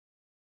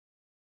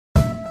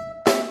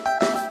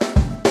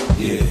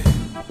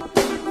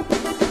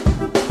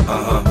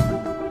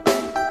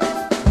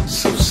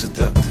So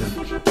seductive.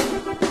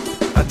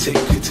 I take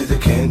you to the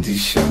candy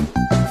shop.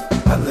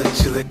 I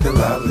let you lick the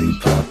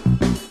lollipop.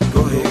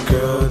 Go ahead,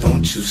 girl,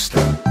 don't you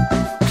stop.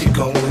 Keep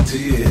going till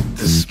you hit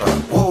the spot.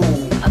 Whoa.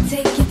 I'll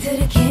take you to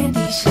the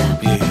candy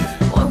shop. Yeah.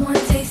 Boy, one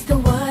taste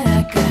of what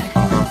I got.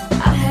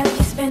 I'll have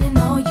you spending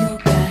all you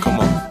got. Come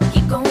on.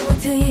 Keep going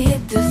till you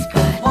hit the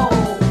spot.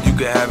 Whoa. You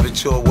can have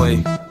it your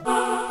way.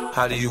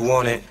 How do you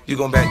want it? You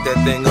gon' back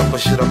that thing up or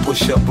should I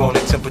push up on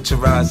it? Temperature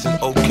rising,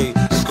 okay,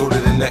 let's go to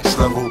the next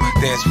level.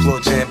 Dance floor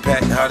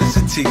jam-packed, hot as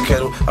a tea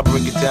kettle. I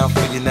break it down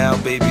for you now,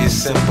 baby, it's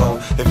simple.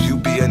 If you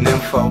be an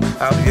info,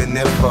 I'll be an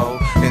info.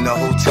 In the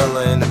hotel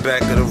or in the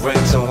back of the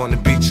rental, on the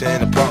beach or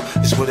in the park,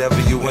 it's whatever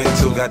you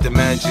into. Got the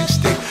magic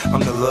stick,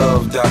 I'm the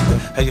love doctor.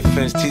 How your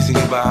friends teasing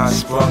you about how I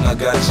sprung, I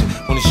got you.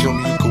 Wanna show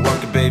me you can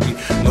work it, baby?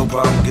 No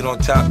problem, get on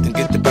top, then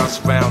get to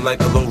bounce around like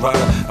a low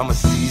rider. I'm a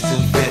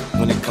seasoned vet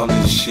when it comes to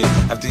this shit.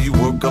 After you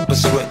work up a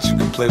sweat, you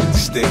can play with the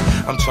stick.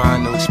 I'm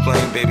trying to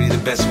explain, baby, the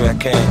best way I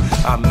can.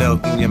 I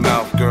melt in your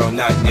mouth, girl,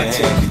 not in your hand. I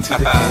take you to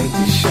the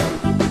candy shop.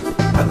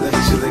 I let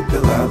you lick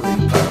the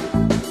lollipop.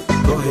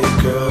 Go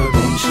ahead, girl,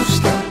 don't you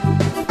stop.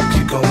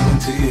 Keep going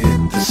till you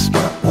hit the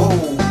spot.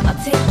 Whoa. I'll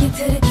take you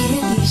to the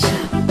candy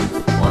shop.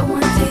 Boy,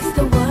 one taste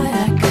of what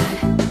I got.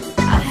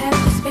 I'll have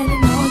you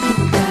spending all you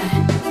got.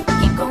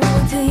 Keep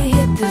going till you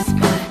hit the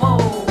spot. Whoa.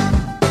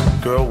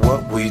 Girl,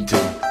 what we do,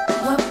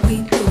 What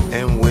we do,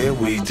 and where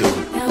we do,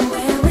 and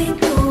where we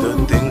do,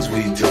 the things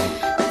we do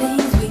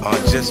are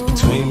just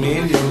between me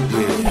and you,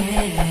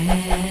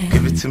 yeah.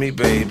 Give it to me,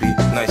 baby,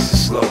 nice and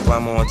slow.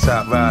 I'm on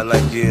top, ride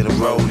like you're at a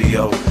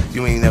rodeo.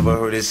 You ain't never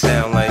heard it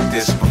sound like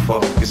this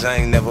before, cause I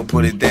ain't never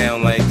put it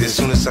down like this.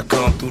 Soon as I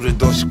come through the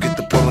door, she get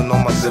the pulling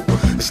on my zipper.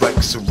 It's like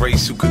it's a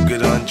race, who could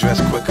get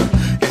undressed quicker.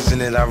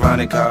 Isn't it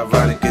ironic how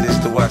ironic it is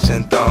to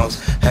watching thongs?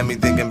 Had me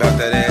thinking about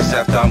that ass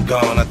after I'm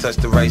gone. I touch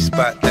the right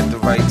spot at the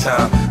right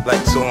time.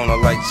 Lights on or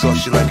lights off,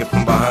 she like it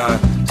from behind.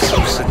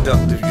 So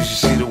seductive, you should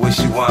see the way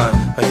she whine.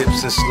 Her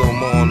hips in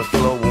slow-mo on the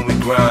floor when we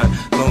grind.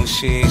 Long as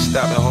she ain't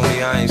stopping,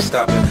 homie, I ain't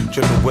stopping.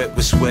 Dripping wet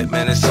with sweat,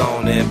 man, it's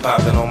on and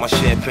popping on my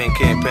champagne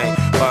campaign.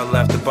 Bottle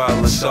after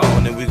bottle is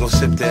on, and we gon'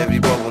 sip to every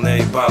bubble and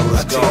every bottle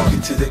is gone. I take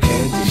you to the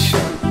candy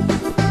shop.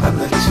 I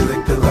let you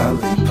lick the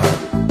lollipop.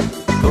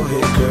 Go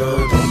ahead, girl,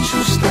 don't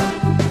you stop.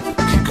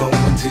 Keep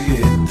going till you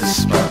hit the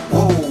spot.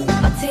 Whoa.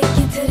 I'll take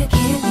you to the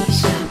candy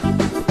shop.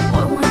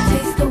 Boy, one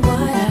taste of what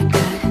I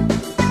got.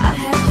 I'll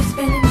have you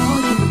spending all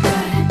you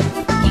got.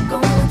 Keep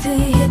going till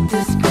you hit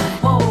the spot.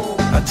 Whoa.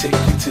 I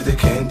take you to the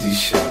candy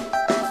shop.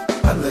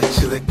 I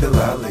let you lick the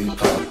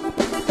lollipop.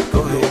 Go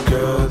ahead,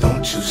 girl,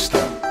 don't you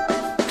stop.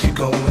 Keep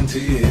going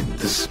till you hit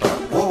the spot.